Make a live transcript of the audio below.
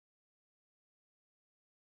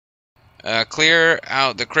Clear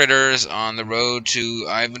out the critters on the road to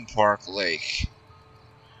Ivan Park Lake.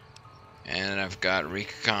 And I've got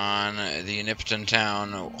recon the Nipton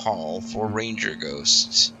Town Hall for Ranger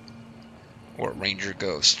Ghosts. Or Ranger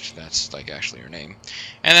Ghost, that's like actually her name.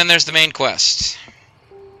 And then there's the main quest.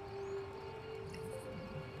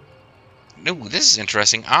 Ooh, this is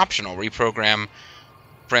interesting. Optional. Reprogram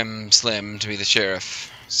Prem Slim to be the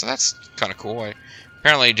sheriff. So that's kind of cool.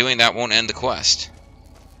 Apparently doing that won't end the quest.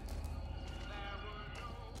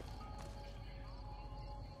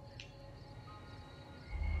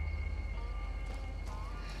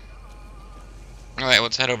 Alright,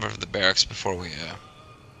 let's head over to the barracks before we,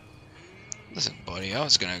 Listen, buddy, I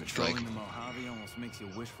was gonna, like... The Mojave almost makes you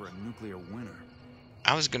wish for a nuclear winter.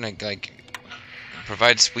 I was gonna, like,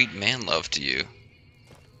 provide sweet man love to you.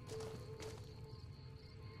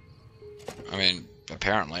 I mean,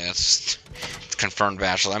 apparently, that's confirmed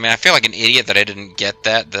bachelor. I mean, I feel like an idiot that I didn't get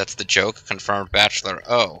that. That's the joke. Confirmed bachelor.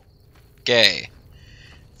 Oh. Gay.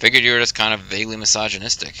 Figured you were just kind of vaguely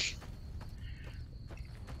misogynistic.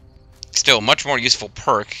 Still, much more useful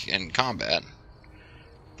perk in combat.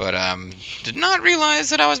 But, did not realize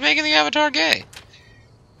that I was making the avatar gay.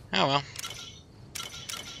 Oh well.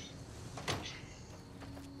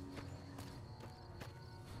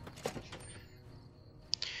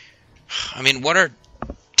 I mean, what are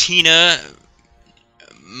Tina,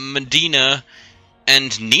 Medina,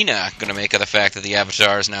 and Nina gonna make of the fact that the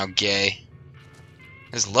avatar is now gay?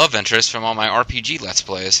 His love interest from all my RPG Let's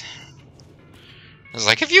Plays. I was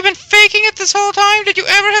like, have you been faking it this whole time? Did you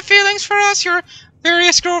ever have feelings for us, your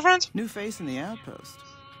various girlfriends? New face in the outpost.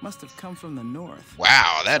 Must have come from the north.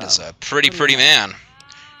 Wow, that is a pretty man.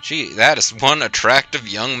 Gee, that is one attractive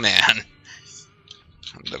young man.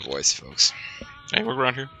 The voice, folks. Hey, work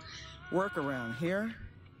around here. Work around here?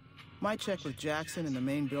 Might check with Jackson in the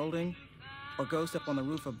main building, or Ghost up on the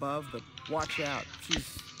roof above, but watch out.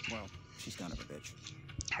 She's kind of a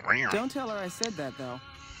bitch. Don't tell her I said that, though.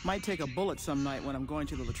 Might take a bullet some night when I'm going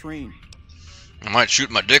to the latrine. I might shoot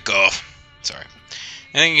my dick off. Sorry.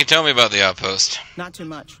 Anything you can tell me about the outpost? Not too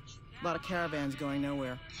much. A lot of caravans going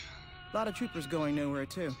nowhere. A lot of troopers going nowhere,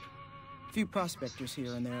 too. A few prospectors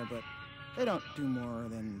here and there, but they don't do more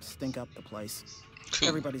than stink up the place. Cool.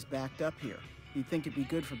 Everybody's backed up here. You'd think it'd be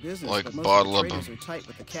good for business, like but a most bottle of the of traders are tight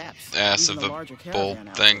with the caps. ass Even of the a larger bull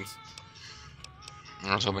caravan thing. outfits.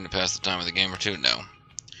 I was hoping to pass the time with the game or two. No.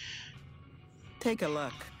 Take a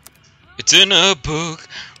look. It's in a book,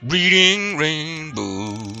 reading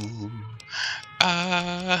Rainbow.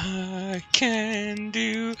 I can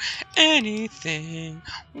do anything.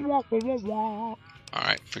 Wah, wah, wah, wah.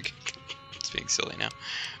 Alright, it's being silly now.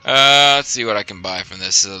 Let's see what I can buy from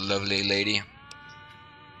this lovely lady.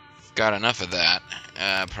 Got enough of that,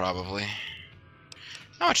 probably.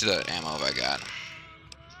 How much of that ammo have I got?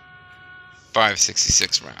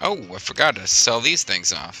 566 rounds. Oh, I forgot to sell these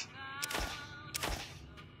things off.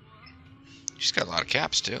 She's got a lot of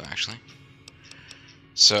caps too, actually.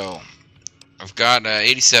 So, I've got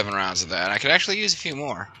 87 rounds of that. I could actually use a few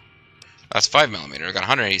more. That's 5mm. I got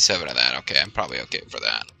 187 of that. Okay, I'm probably okay for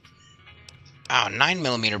that. Oh,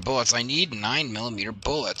 9mm bullets. I need 9mm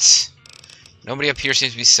bullets. Nobody up here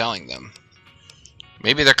seems to be selling them.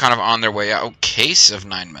 Maybe they're kind of on their way out. Oh, case of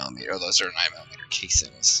 9mm. Oh, those are 9mm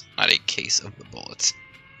casings. Not a case of the bullets.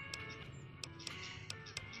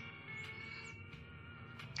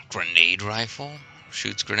 Grenade rifle?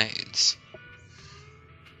 Shoots grenades.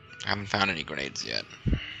 I haven't found any grenades yet.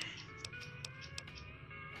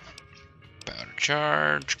 Powder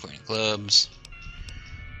charge, cleaning clubs.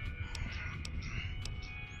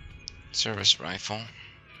 Service rifle.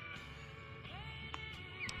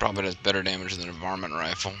 Probably does better damage than a varmint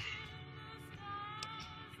rifle.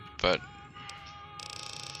 But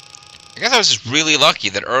I guess I was just really lucky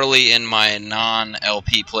that early in my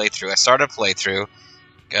non-LP playthrough, I started a playthrough.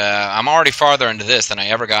 I'm already farther into this than I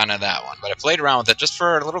ever got into that one, but I played around with it just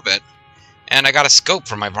for a little bit, and I got a scope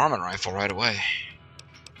for my varmint rifle right away.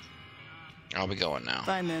 I'll be going now.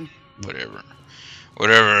 Fine then. Whatever.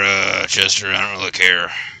 Whatever, Chester, I don't really care.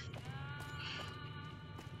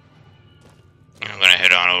 I'm gonna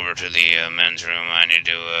head on over to the men's room. I need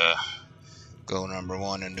to go number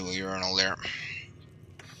one and do a urinal there.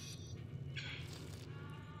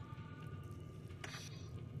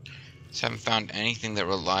 Just haven't found anything that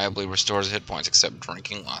reliably restores hit points except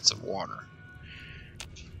drinking lots of water.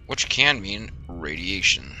 Which can mean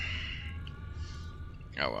radiation.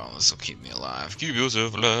 Oh well, this will keep me alive. Keep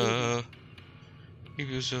yourself alive. Keep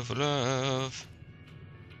yourself alive.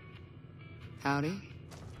 Howdy.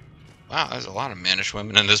 Wow, there's a lot of mannish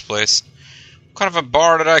women in this place. What kind of a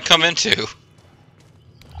bar did I come into?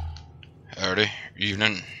 Howdy.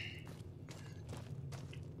 Evening.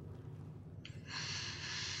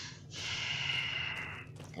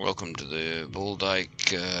 Welcome to the Bull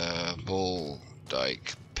Dyke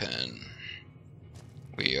pen.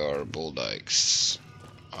 We are Bull Dykes.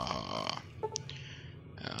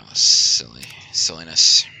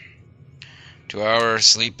 Silliness. 2 hours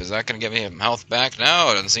sleep, is that going to get me health back? No,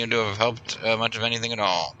 it doesn't seem to have helped much of anything at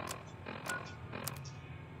all.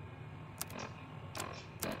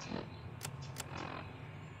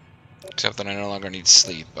 Except that I no longer need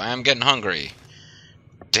sleep. I am getting hungry.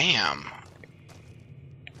 Damn.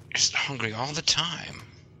 Just hungry all the time.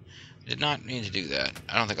 I did not need to do that.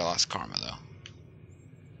 I don't think I lost karma, though.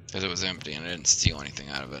 Because it was empty and I didn't steal anything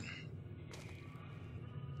out of it.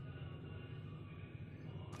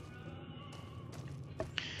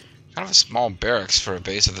 Kind of a small barracks for a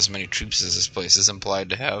base of as many troops as this place is implied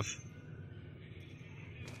to have.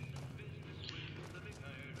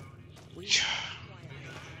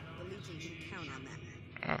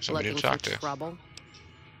 Oh, somebody to talk to. Trouble?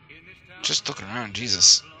 Just looking around,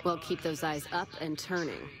 Jesus. Well, keep those eyes up and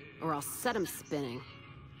turning, or I'll set them spinning.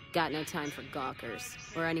 Got no time for gawkers,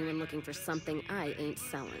 or anyone looking for something I ain't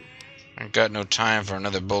selling. I got no time for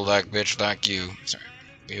another bulldog bitch like you. Sorry.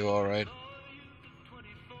 You alright?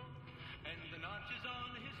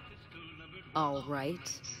 All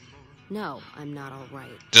right? No, I'm not all right.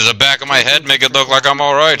 Does the back of my head make it look like I'm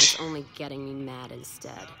alright? It's only getting me mad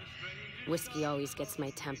instead. Whiskey always gets my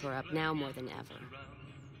temper up, now more than ever.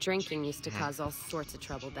 Drinking used to cause all sorts of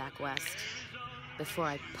trouble back west. Before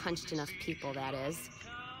I punched enough people, that is.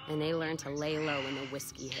 And they learned to lay low when the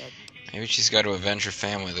whiskey hit. Maybe she's got to avenge her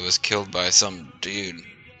family that was killed by some dude.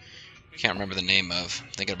 I can't remember the name of.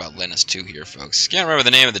 I'm thinking about Linus 2 here, folks. Can't remember the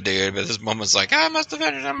name of the dude, but this moment's like, I must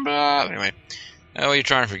avenge him, blah. Anyway, what are you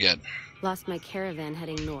trying to forget? Lost my caravan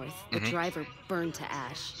heading north. The driver burned to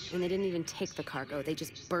ash. And they didn't even take the cargo, they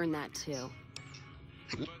just burned that too.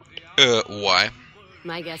 Why?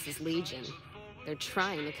 My guess is Legion. They're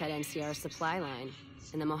trying to cut NCR's supply line,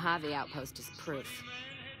 and the Mojave outpost is proof.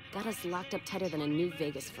 Got us locked up tighter than a New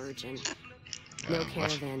Vegas virgin. No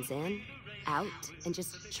caravans in, out, and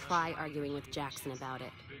just try arguing with Jackson about it.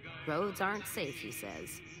 Roads aren't safe, he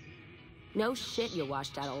says. No shit, you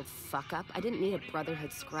washed out old fuck-up. I didn't need a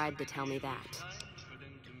Brotherhood scribe to tell me that.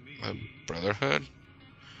 A Brotherhood?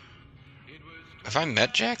 Have I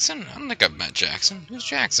met Jackson? I don't think I've met Jackson. Who's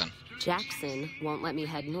Jackson? Jackson won't let me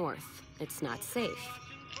head north. It's not safe.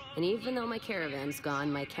 And even though my caravan's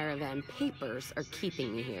gone, my caravan papers are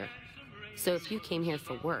keeping me here. So if you came here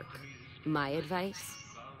for work, my advice,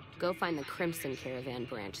 go find the Crimson Caravan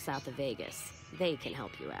branch south of Vegas. They can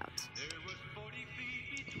help you out.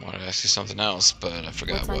 I wanted to ask you something else, but I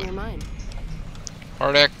forgot what. What's on your mind?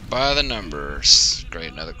 Hardek by the numbers.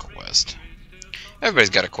 Great, another quest. Everybody's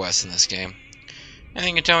got a quest in this game.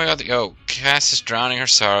 Anything you can tell me about the... Oh, Cass is drowning her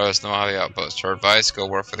sorrows in the Mojave outpost. Her advice, go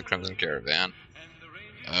work for the Crimson Caravan.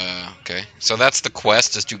 Okay. So that's the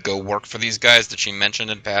quest, is to go work for these guys that she mentioned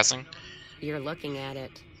in passing? You're looking at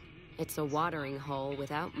it. It's a watering hole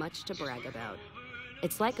without much to brag about.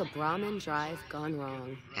 It's like a Brahmin Drive gone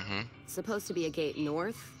wrong. Supposed to be a gate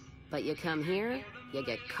north, but you come here, you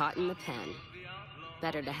get caught in the pen.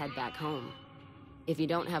 Better to head back home. If you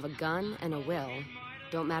don't have a gun and a will,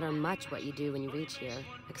 don't matter much what you do when you reach here,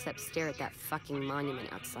 except stare at that fucking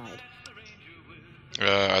monument outside.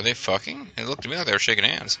 Are they fucking? It looked to me like they were shaking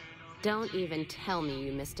hands. Don't even tell me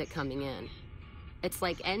you missed it coming in. It's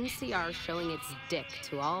like NCR showing its dick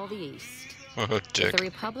to all the East. Dick. If the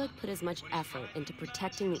Republic put as much effort into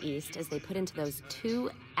protecting the East as they put into those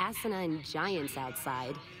 2 asinine giants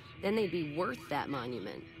outside, then they'd be worth that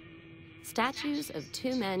monument. Statues of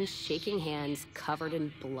 2 men shaking hands covered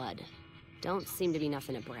in blood. Don't seem to be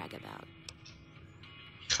nothing to brag about.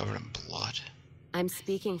 Covered in blood? I'm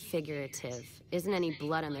speaking figurative. Isn't any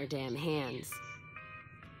blood on their damn hands.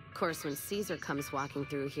 Of course, when Caesar comes walking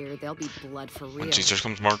through here, there'll be blood for real. When Caesar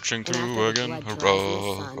comes marching through again,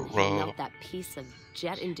 hurrah, hurrah. He'll melt that piece of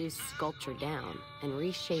jet-induced sculpture down and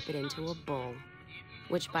reshape it into a bull.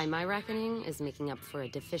 Which, by my reckoning, is making up for a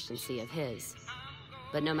deficiency of his.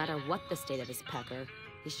 But no matter what the state of his pecker,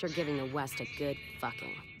 he's sure giving the West a good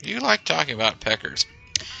fucking. You like talking about peckers.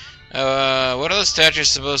 What are those statues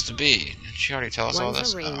supposed to be? Did she already tell us all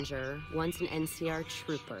this? One's a ranger, one's an NCR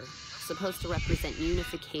trooper. Supposed to represent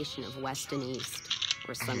unification of West and East.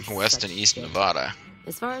 Or some West and East Nevada.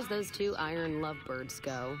 As far as those 2 iron lovebirds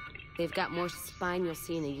go, they've got more spine you'll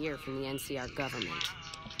see in a year from the NCR government.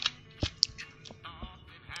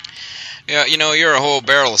 Yeah, you know, you're a whole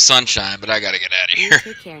barrel of sunshine, but I gotta get out of here.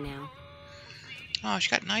 Take care now. Oh, she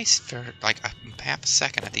got nice for like half a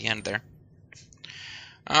second at the end there.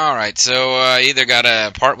 Alright, so either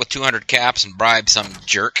gotta part with 200 caps and bribe some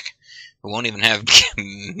jerk, who won't even have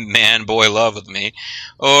man-boy love with me,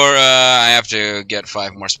 or I have to get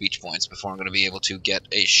 5 more speech points before I'm going to be able to get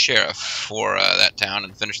a sheriff for that town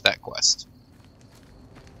and finish that quest.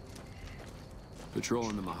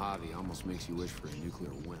 Patrolling the Mojave almost makes you wish for a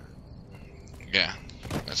nuclear winter. Yeah,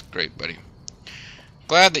 that's great, buddy.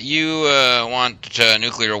 Glad that you want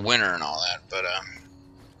nuclear winter and all that, but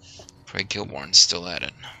Craig Kilborn's still at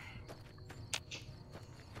it.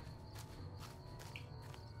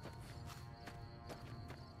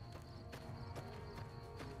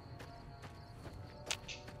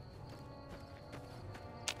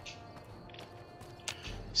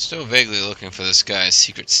 Still vaguely looking for this guy's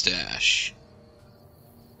secret stash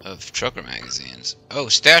of trucker magazines. Oh,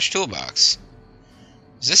 stash toolbox.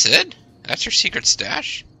 Is this it? That's your secret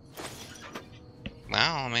stash?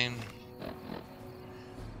 Well, I mean,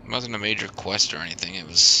 it wasn't a major quest or anything. It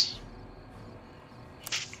was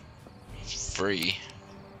free.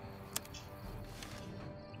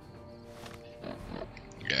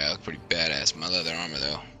 Yeah, I look pretty badass in my leather armor,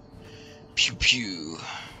 though. Pew pew.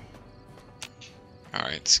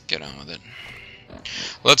 Alright, let's get on with it.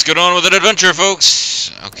 Let's get on with an adventure, folks!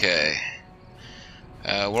 Okay.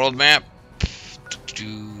 World map.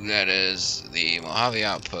 That is the Mojave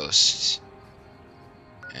Outpost.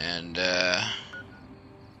 And,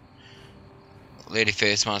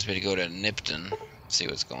 Ladyface wants me to go to Nipton. See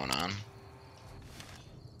what's going on.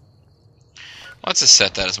 Let's just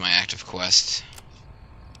set that as my active quest.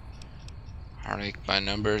 Heartache by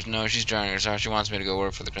numbers. No, she's drowning herself. She wants me to go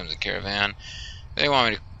work for the Crimson Caravan. They want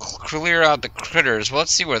me to clear out the critters. Well,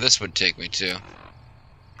 let's see where this would take me to.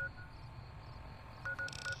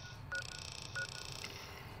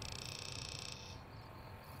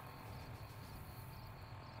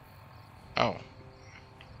 Oh.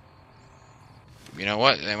 You know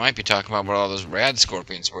what? They might be talking about where all those rad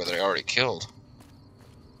scorpions were that I already killed.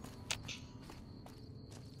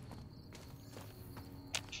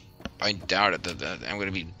 I doubt it that I'm going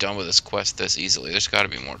to be done with this quest this easily. There's got to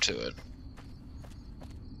be more to it.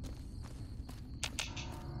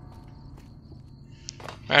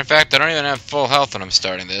 Matter of fact, I don't even have full health when I'm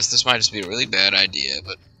starting this. This might just be a really bad idea,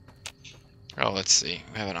 but... Oh, let's see.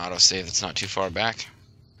 We have an autosave that's not too far back.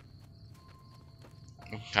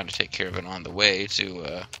 We can kind of take care of it on the way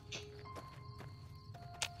to,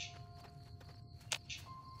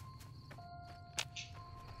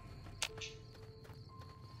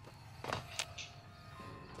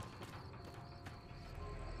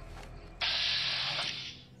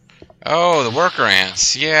 Oh, the worker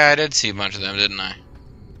ants. Yeah, I did see a bunch of them, didn't I?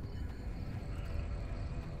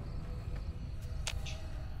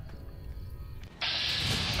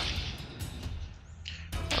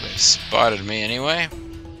 Well, they spotted me anyway.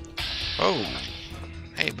 Oh,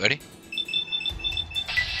 hey, buddy.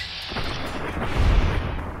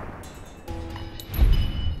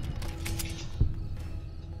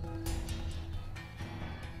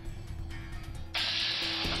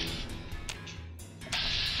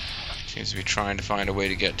 Seems to be trying to find a way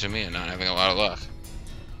to get to me and not having a lot of luck.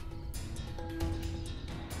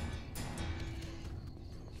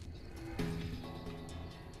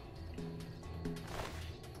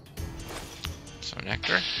 So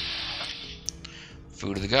nectar.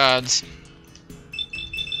 Food of the gods.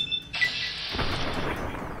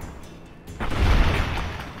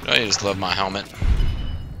 I just love my helmet.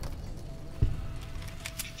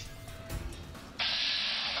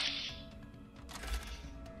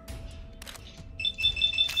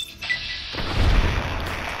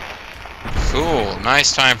 Cool.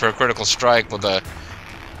 Nice time for a critical strike with one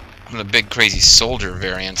of the big crazy soldier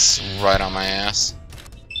variants right on my ass.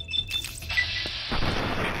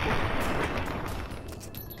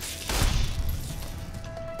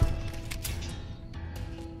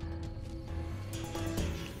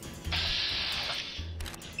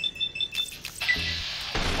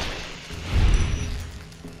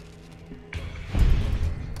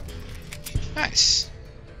 Nice.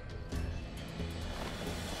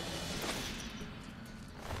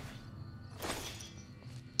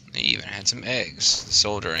 He even had some eggs, the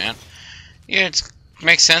soldier ant. Yeah, it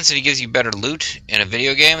makes sense that he gives you better loot in a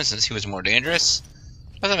video game since he was more dangerous.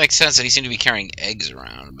 Doesn't make sense that he seemed to be carrying eggs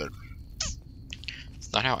around, but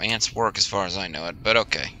it's not how ants work as far as I know it, but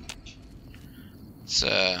okay. Let's,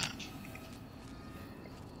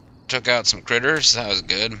 took out some critters, that was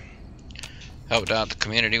good. Helped out the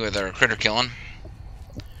community with our critter killing.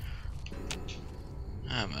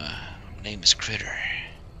 Name is Critter.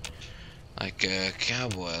 Like a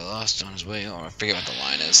cowboy lost on his way home. I forget what the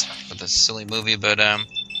line is for this silly movie, but I'm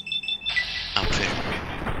Critter.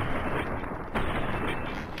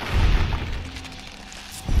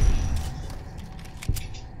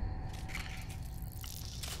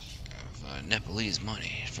 Please,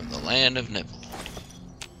 money from the land of Nibble.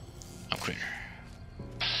 I'm Kreener.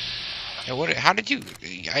 Yeah, what? How did you?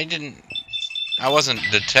 I wasn't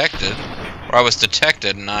detected, or I was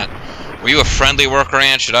detected, not. Were you a friendly worker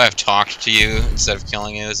ant? Should I have talked to you instead of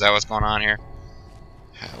killing you? Is that what's going on here?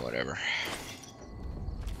 Whatever.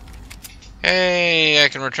 Hey, I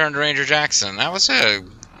can return to Ranger Jackson. That was a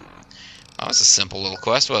simple little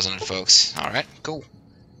quest, wasn't it, folks? All right, cool.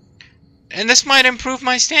 And this might improve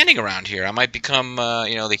my standing around here. I might become,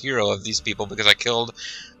 you know, the hero of these people because I killed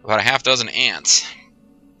about a half dozen ants.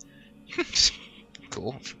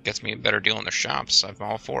 Cool. Gets me a better deal in their shops. I'm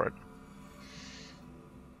all for it.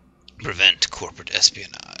 Prevent corporate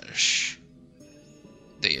espionage.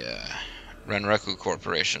 The Renraku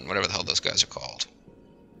Corporation, whatever the hell those guys are called.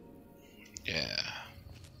 Yeah.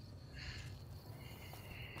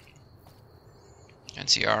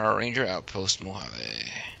 NCR Ranger Outpost Mojave.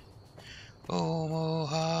 Oh,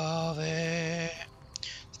 Mojave.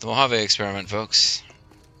 It's the Mojave experiment, folks.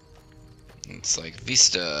 It's like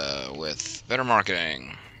Vista with better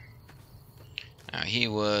marketing. Now, he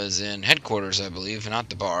was in headquarters, I believe, not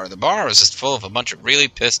the bar. The bar was just full of a bunch of really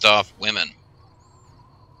pissed off women.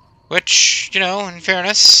 Which, you know, in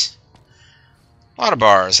fairness, a lot of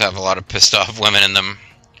bars have a lot of pissed off women in them.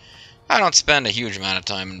 I don't spend a huge amount of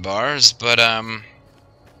time in bars, but,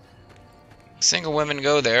 single women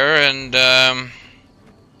go there and,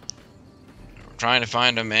 trying to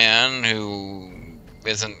find a man who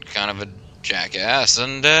isn't kind of a jackass,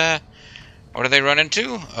 and, what do they run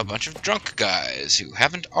into? A bunch of drunk guys who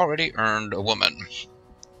haven't already earned a woman.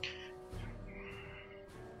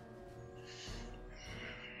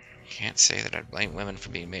 Can't say that I'd blame women for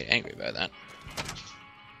being made angry by that.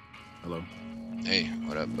 Hello. Hey,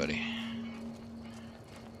 what up, buddy?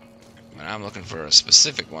 But I'm looking for a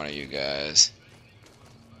specific one of you guys.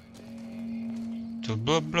 To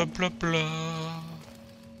blah blah blah blah.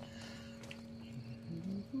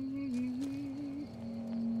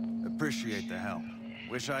 Appreciate the help.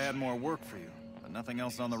 Wish I had more work for you, but nothing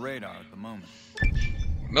else on the radar at the moment.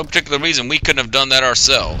 No particular reason we couldn't have done that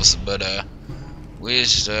ourselves, but we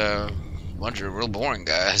just a bunch of real boring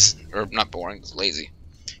guys. Or not boring, it's lazy.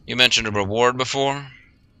 You mentioned a reward before?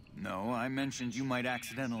 No, I mentioned you might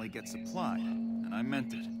accidentally get supplied, and I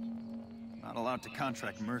meant it. Not allowed to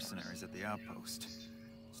contract mercenaries at the outpost.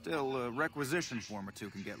 Still, a requisition form or two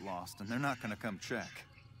can get lost, and they're not gonna come check.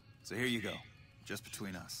 So here you go. Just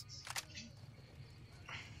between us.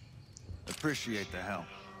 Appreciate the help.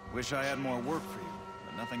 Wish I had more work for you,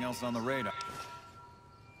 but nothing else on the radar.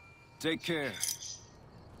 Take care.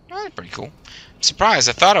 Oh, that's pretty cool. I'm surprised.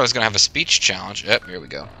 I thought I was going to have a speech challenge. Yep, here we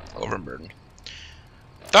go. Overburdened.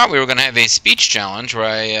 Thought we were going to have a speech challenge where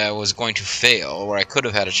I was going to fail, where I could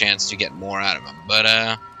have had a chance to get more out of him. But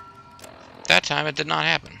that time it did not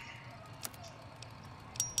happen.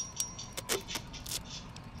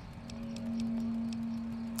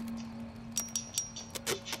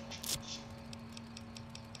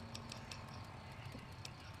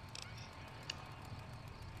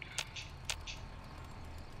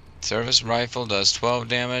 Service rifle does 12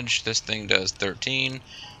 damage, this thing does 13,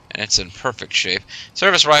 and it's in perfect shape.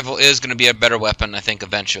 Service rifle is going to be a better weapon, I think,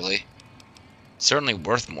 eventually. Certainly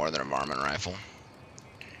worth more than a Marmon rifle.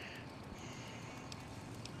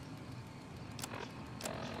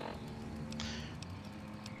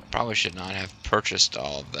 Probably should not have purchased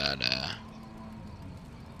all of that.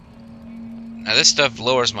 Now this stuff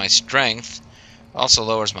lowers my strength, also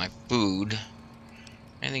lowers my food.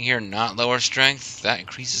 Anything here not lower strength? That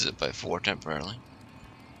increases it by 4 temporarily.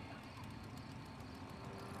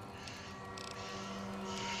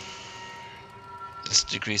 This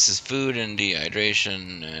decreases food and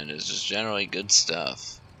dehydration and is just generally good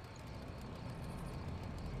stuff.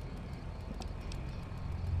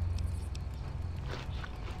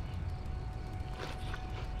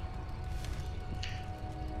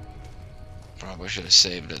 Probably should have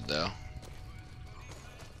saved it though.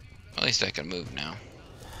 At least I can move now.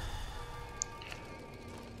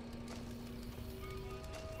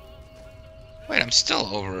 Wait, I'm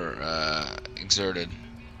still over exerted.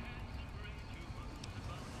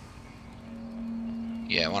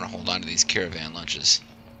 Yeah, I want to hold on to these caravan lunches.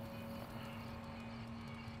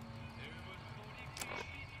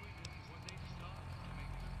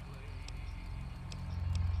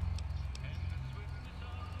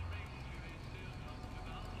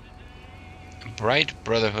 Bright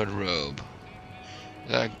Brotherhood robe.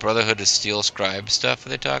 Is that like Brotherhood of Steel Scribe stuff are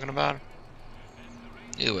they talking about?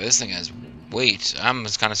 Either way, this thing has weight. I'm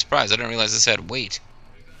just kind of surprised. I didn't realize this had weight.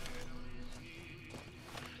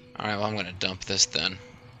 Alright, well, I'm going to dump this then.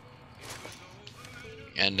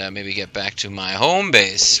 and maybe get back to my home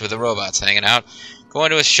base with the robots hanging out. Go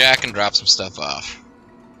into a shack and drop some stuff off.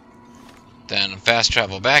 Then fast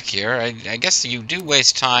travel back here. I guess you do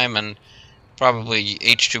waste time and probably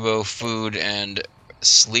H2O, food, and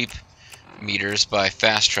sleep meters by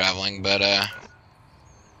fast traveling, but I'm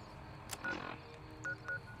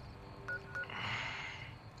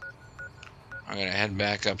gonna head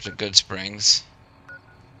back up to Goodsprings,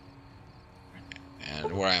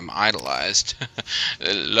 and where I'm idolized.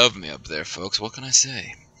 Love me up there, folks. What can I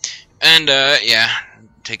say? And yeah,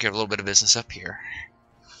 take care of a little bit of business up here.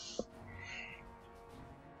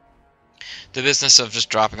 The business of just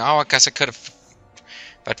dropping. Oh, I guess I could have.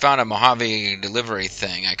 If I'd found a Mojave delivery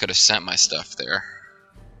thing, I could have sent my stuff there.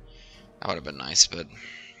 That would have been nice, but.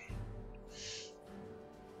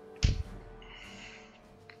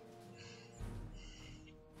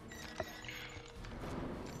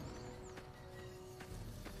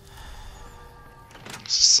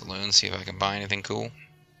 Saloon, see if I can buy anything cool.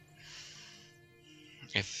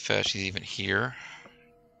 If she's even here.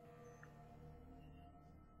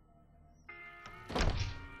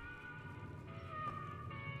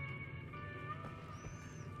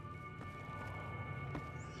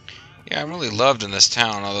 Yeah, I'm really loved in this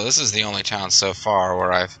town, although this is the only town so far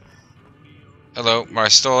where where I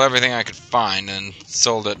stole everything I could find and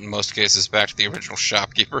sold it in most cases back to the original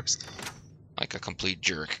shopkeepers. Like a complete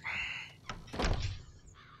jerk.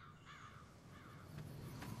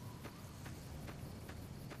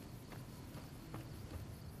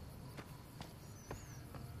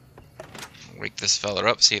 Wake this feller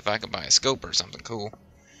up, see if I can buy a scope or something cool.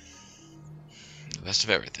 The best of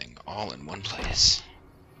everything, all in one place.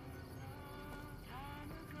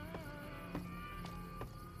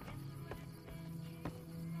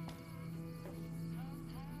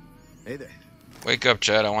 Hey there. Wake up,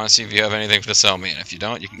 Chad. I want to see if you have anything to sell me, and if you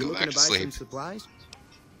don't, you can go back to sleep. Some supplies?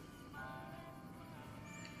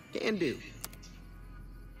 Can do.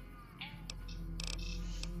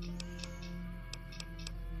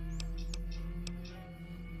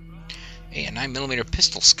 Hey, a 9mm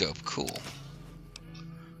pistol scope. Cool.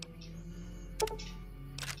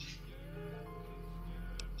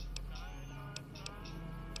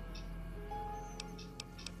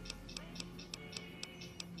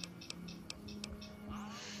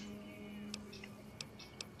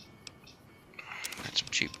 Got some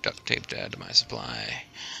cheap duct tape to add to my supply.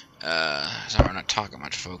 Sorry, we're not talking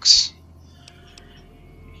much, folks.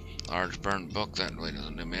 Large burned book, that way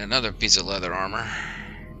doesn't do me. Another piece of leather armor.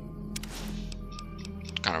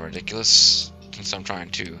 Kind of ridiculous, since I'm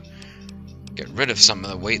trying to get rid of some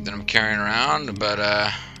of the weight that I'm carrying around,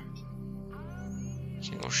 but,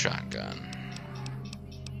 single shotgun.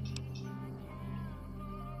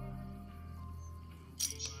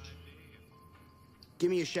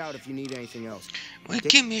 Give me a shout if you need anything else. Well,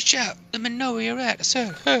 give me a shout. Let me know where you're at,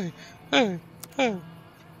 sir. Hey, hey, hey.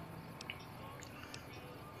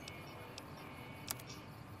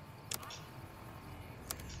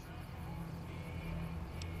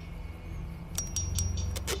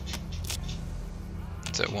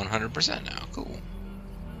 It's at 100% now. Cool.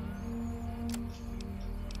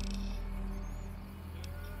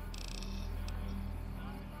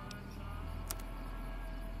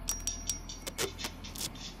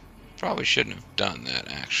 Probably shouldn't have done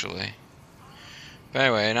that, actually. But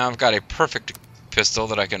anyway, now I've got a perfect pistol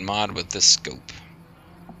that I can mod with this scope.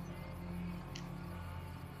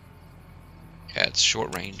 Yeah, it's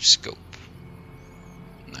short-range scope.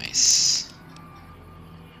 Nice.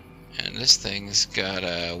 And this thing's got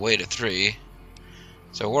a weight of 3.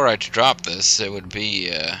 So were I to drop this, it would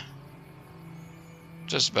be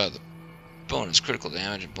just about the bonus critical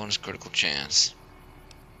damage and bonus critical chance.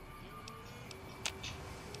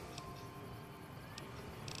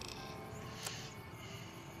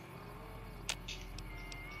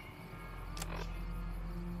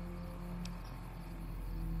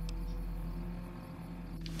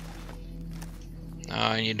 Oh,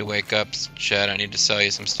 I need to wake up, Chad. I need to sell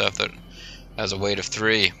you some stuff that has a weight of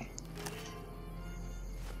 3.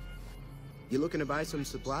 You looking to buy some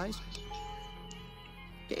supplies?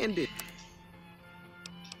 Can do.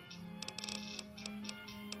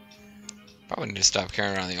 Probably need to stop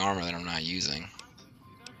carrying around the armor that I'm not using.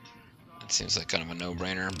 That seems like kind of a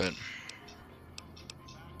no-brainer, but...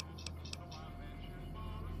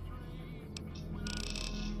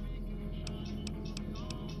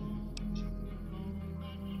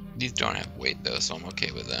 These don't have weight though, so I'm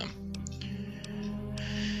okay with them.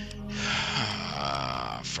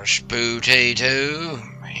 Fresh potato.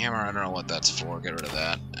 Hammer, I don't know what that's for. Get rid of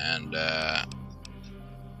that. And,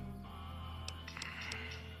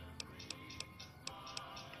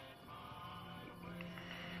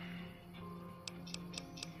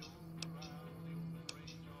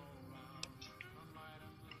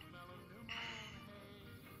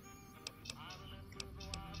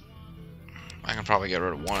 I can probably get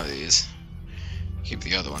rid of one of these. Keep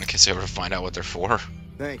the other one in case I ever find out what they're for.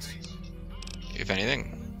 Thanks. If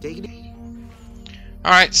anything. Take it easy.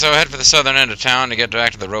 Alright, so head for the southern end of town to get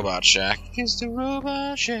back to the Robot Shack. Because the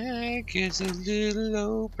Robot Shack is a little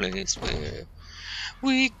old place where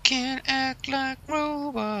we can act like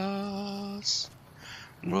robots.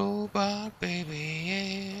 Robot baby,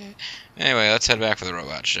 yeah. Anyway, let's head back for the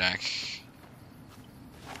Robot Shack.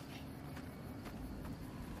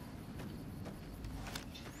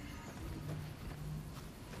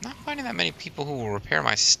 Not finding that many people who will repair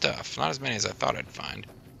my stuff. Not as many as I thought I'd find.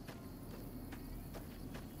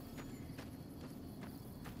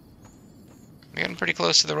 I'm getting pretty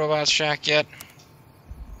close to the Robot Shack yet.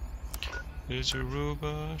 There's a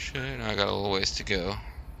Robot Shack. I got a little ways to go.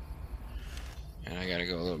 And I gotta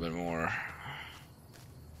go a little bit more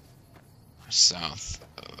southwest.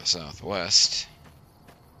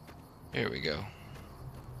 Here we go.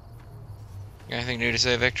 Got anything new to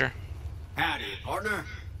say, Victor? Howdy, partner.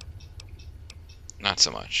 Not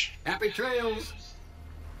so much. Happy trails.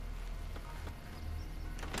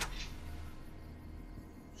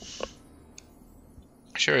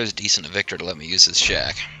 Sure is decent of Victor to let me use his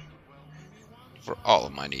shack for all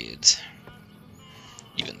of my needs,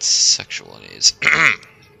 even sexual needs.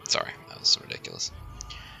 Sorry, that was ridiculous.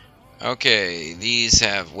 Okay, these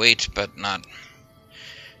have weight, but not.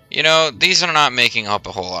 You know, these are not making up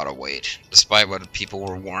a whole lot of weight, despite what people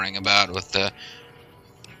were warning about with the,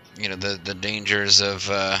 you know, the dangers of.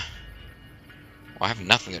 Well, I have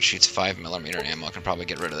nothing that shoots 5mm ammo. I can probably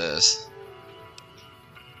get rid of this.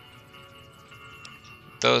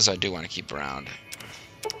 Those I do want to keep around.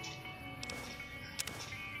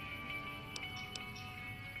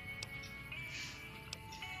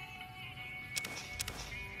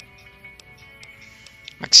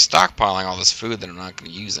 I'm like stockpiling all this food that I'm not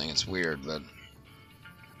going to be using. It's weird, but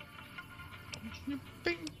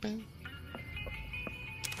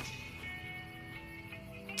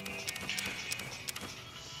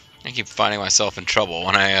I keep finding myself in trouble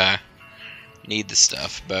when I need the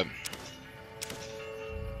stuff, but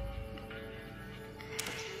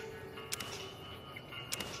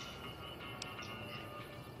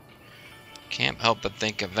can't help but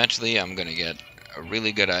think eventually I'm gonna get a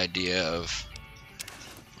really good idea of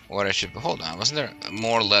what I should. Hold on, wasn't there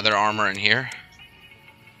more leather armor in here?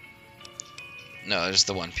 No, there's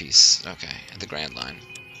the one piece. Okay, at the Grand Line.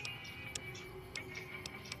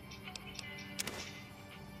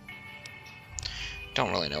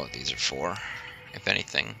 Don't really know what these are for, if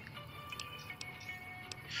anything.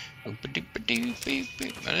 I'm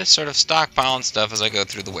just sort of stockpiling stuff as I go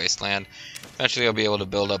through the wasteland. Eventually I'll be able to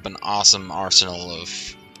build up an awesome arsenal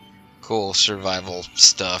of cool survival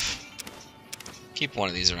stuff. Keep one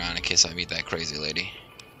of these around in case I meet that crazy lady.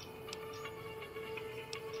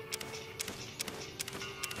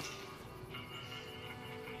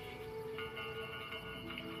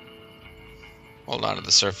 Hold on to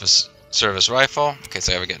the service rifle in case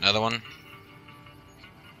I ever get another one.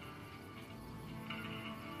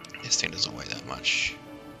 This thing doesn't weigh that much.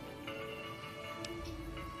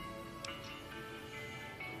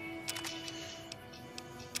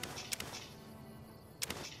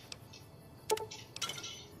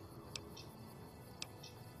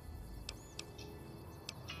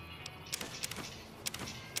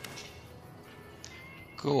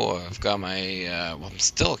 Cool, I've got my, well, I'm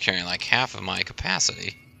still carrying like half of my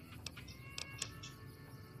capacity.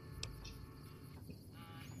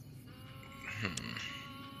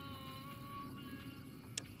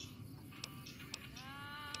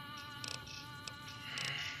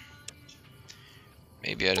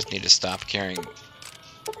 Maybe I just need to stop carrying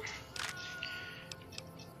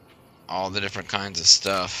all the different kinds of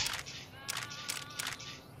stuff.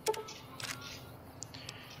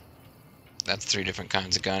 That's 3 different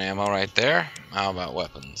kinds of gun ammo right there. How about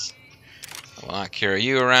weapons? I will not carry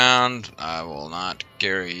you around. I will not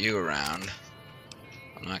carry you around.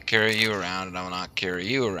 I will not carry you around, and I will not carry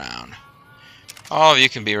you around. All of you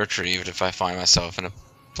can be retrieved if I find myself in a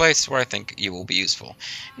place where I think you will be useful.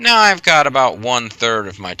 Now I've got about 1/3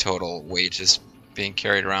 of my total weight just being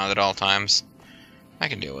carried around at all times. I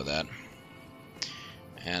can deal with that.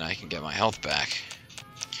 And I can get my health back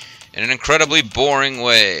in an incredibly boring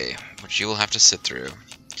way, which you will have to sit through.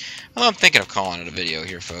 Although I'm thinking of calling it a video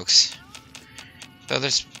here, folks. Though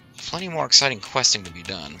there's plenty more exciting questing to be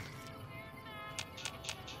done.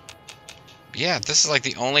 Yeah, this is like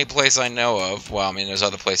the only place I know of. Well, I mean, there's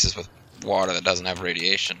other places with water that doesn't have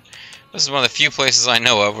radiation. This is one of the few places I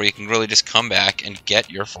know of where you can really just come back and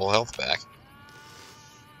get your full health back.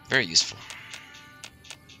 Very useful.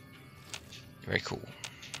 Very cool.